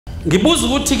Ngibuza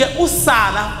ukuthi ke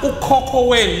usala ukhokho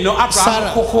wenu no Abraham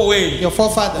ukhokho wenu. Your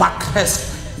forefather. Majesty.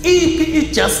 Iphi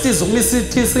justice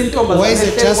ukumsithisa intombazane where is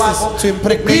the justice to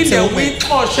impregnate a woman?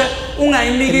 Uyixoshe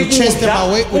ungayiniki ukudla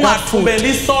ungathubeli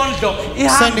isondlo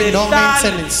ihambe ehlala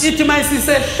ithi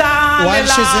mayisisehlala while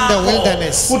she's in the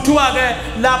wilderness. Kuthiwa ke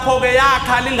lapho ke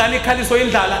yakhala ingane ikhaliso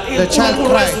indlala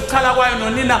ukhala kwayo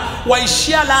nonina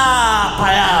wayishiya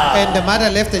lapha ya. And the mother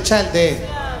left the child there.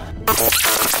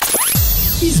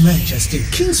 His Majesty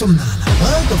King Somnala,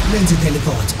 World of Plenty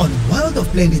teleports on World of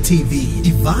Plenty TV.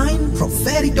 Divine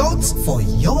prophetic dots for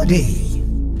your day.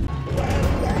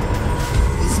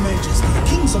 His Majesty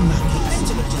King Somnala,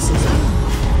 Plentiologist.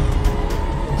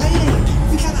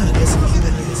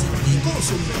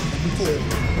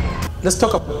 Let's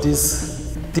talk about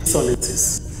these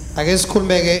dishonesties. I guess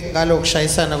kumbeke ngalo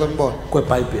kushayisana kwembono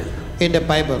kweBhayibheli. In the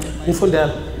Bible.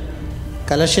 Ngifundela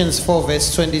Galatians 4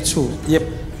 verse 22. Yep.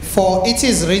 For it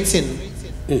is written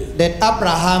that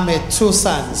Abraham had two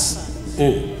sons,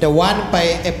 the one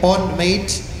by a bondmaid,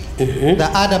 the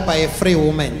other by a free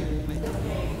woman.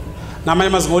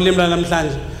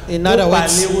 In other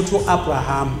words,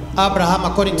 Abraham,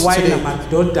 according to today,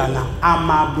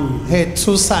 had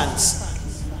two sons.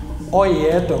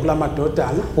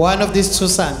 One of these two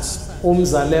sons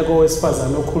was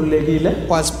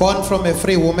born from a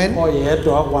free woman.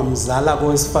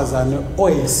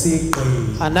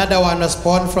 Another one was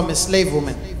born from a slave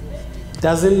woman.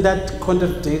 Doesn't that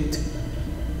contradict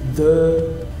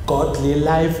the godly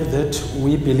life that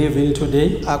we believe in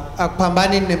today?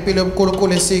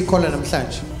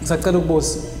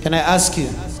 Can I ask you?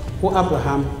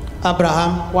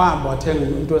 Abraham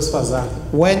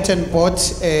went and bought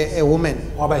a woman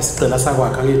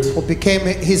who became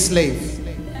his slave.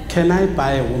 Can I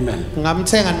buy a woman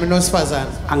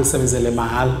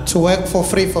to work for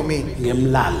free for me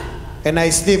and I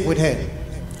sleep with her?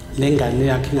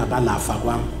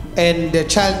 And the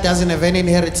child doesn't have any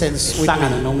inheritance with me.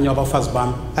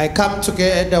 I come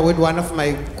together with one of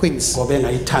my queens while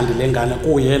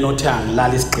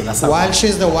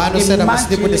she's the one who said I must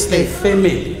sleep with the slave.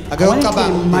 I want to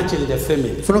imagine the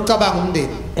family.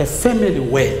 A family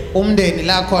where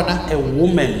a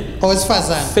woman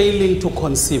failing to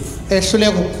conceive, and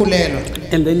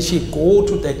then she go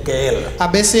to the girl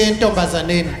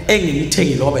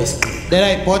that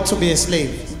I bought to be a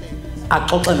slave. They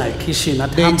talk in the kitchen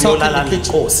and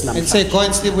say, go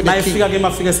and sleep with the king.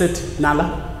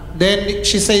 Then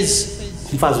she says,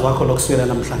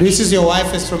 this is your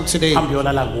wife as from today.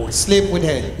 Sleep with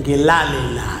her.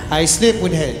 I sleep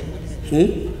with her.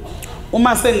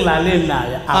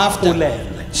 After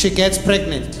she gets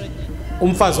pregnant,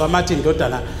 then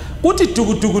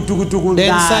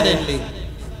suddenly,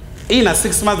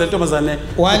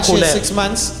 while she's 6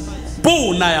 months,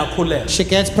 she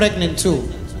gets pregnant too.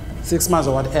 6 months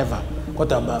or whatever.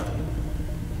 6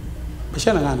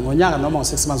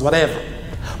 months, whatever.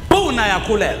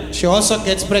 She also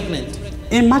gets pregnant.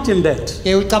 Imagine that.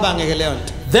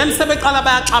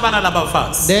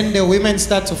 Then the women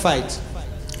start to fight.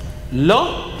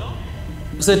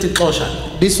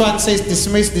 This one says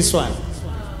dismiss this one.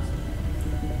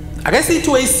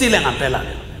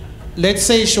 Let's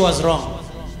say she was wrong.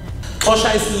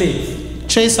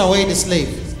 Chase away the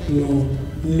slave.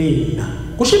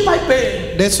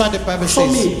 That's what the Bible says. Show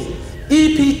me.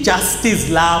 EP justice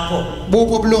lapo. We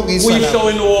show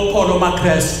in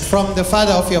from the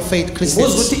father of your faith,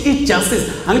 Christians.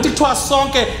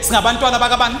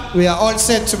 We are all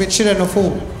said to be children of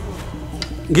whom?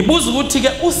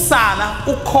 Sarah,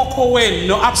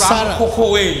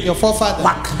 your forefather.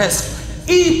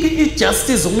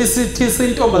 Justice where is the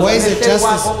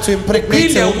justice to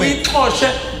impregnate a woman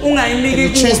and you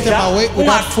chase them away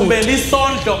without food,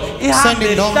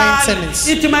 sending no maintenance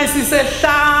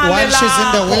while she's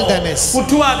in the wilderness? The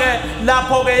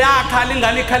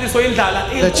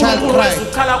child cried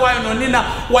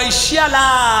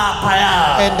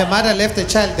and the mother left the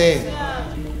child there.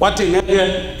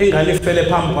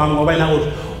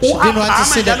 She didn't want to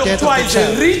see the death of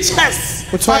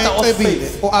the child.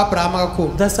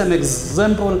 That's an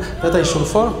example that I should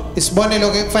follow.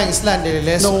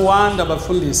 No wonder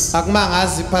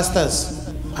pastors.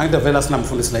 We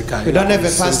don't have a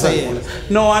pastor here.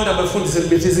 No wonder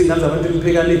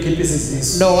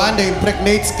No wonder you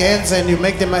impregnate girls and you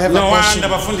make them have no abortion.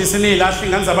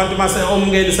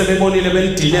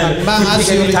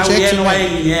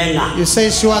 You say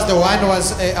she was the one who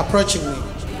was approaching me.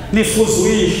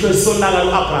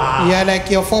 Yeah, like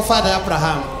your forefather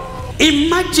Abraham.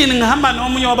 Imagine ngihamba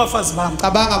nomunye wabafazi bami.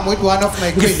 I'm with one of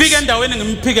my queens. Ngifika endaweni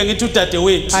ngimphike ngithi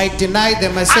udadewethu. I denied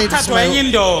them. I said it's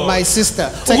my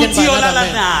sister. Taken by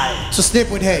another man to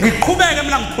sleep with her. Ngiqhubeke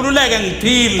mina ngikhululeke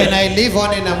ngiphile. And I live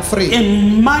on and I'm free.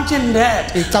 Imagine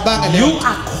that. You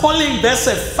are calling this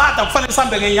a father. Kufanele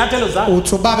sihambe ngenyathelo zakhe.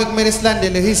 Uthi ubaba kumele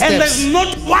silandele his steps. And there's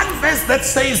not one verse that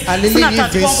says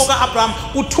singathathi konke ka-Abraham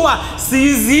kuthiwa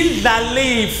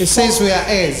sizindlalifa. It says we are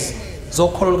heirs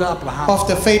of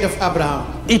the faith of Abraham.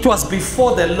 It was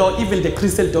before the law, even the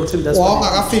Christian doctrine. That's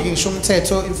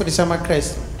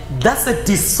a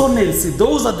dissonance.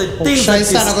 Those are the things that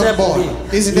disturb me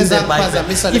in the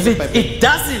Bible. If it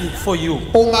doesn't for you,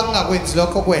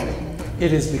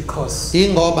 it is because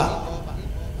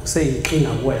saying you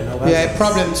are a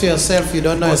problem to yourself. You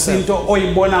don't know yourself. What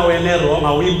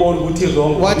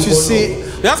you see,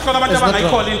 there are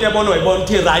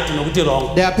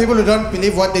people who don't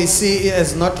believe what they see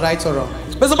is not right or wrong.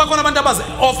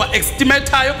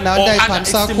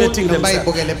 Overestimating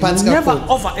themselves. Never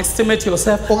overestimate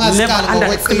yourself. Never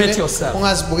underestimate yourself.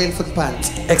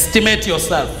 Estimate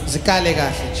yourself.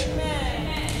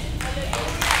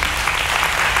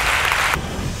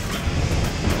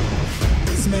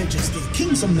 His Majesty,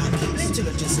 King Somnala,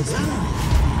 Plentiologist.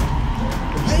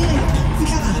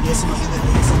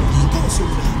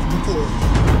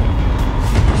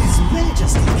 His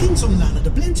Majesty, King Somnala, the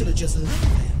Plentiologist.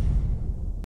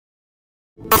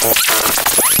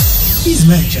 His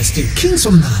Majesty, King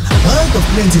Somnala, World of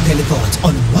Plenty Teleports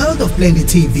on World of Plenty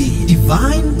TV.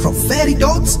 Divine prophetic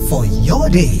thoughts for your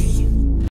day.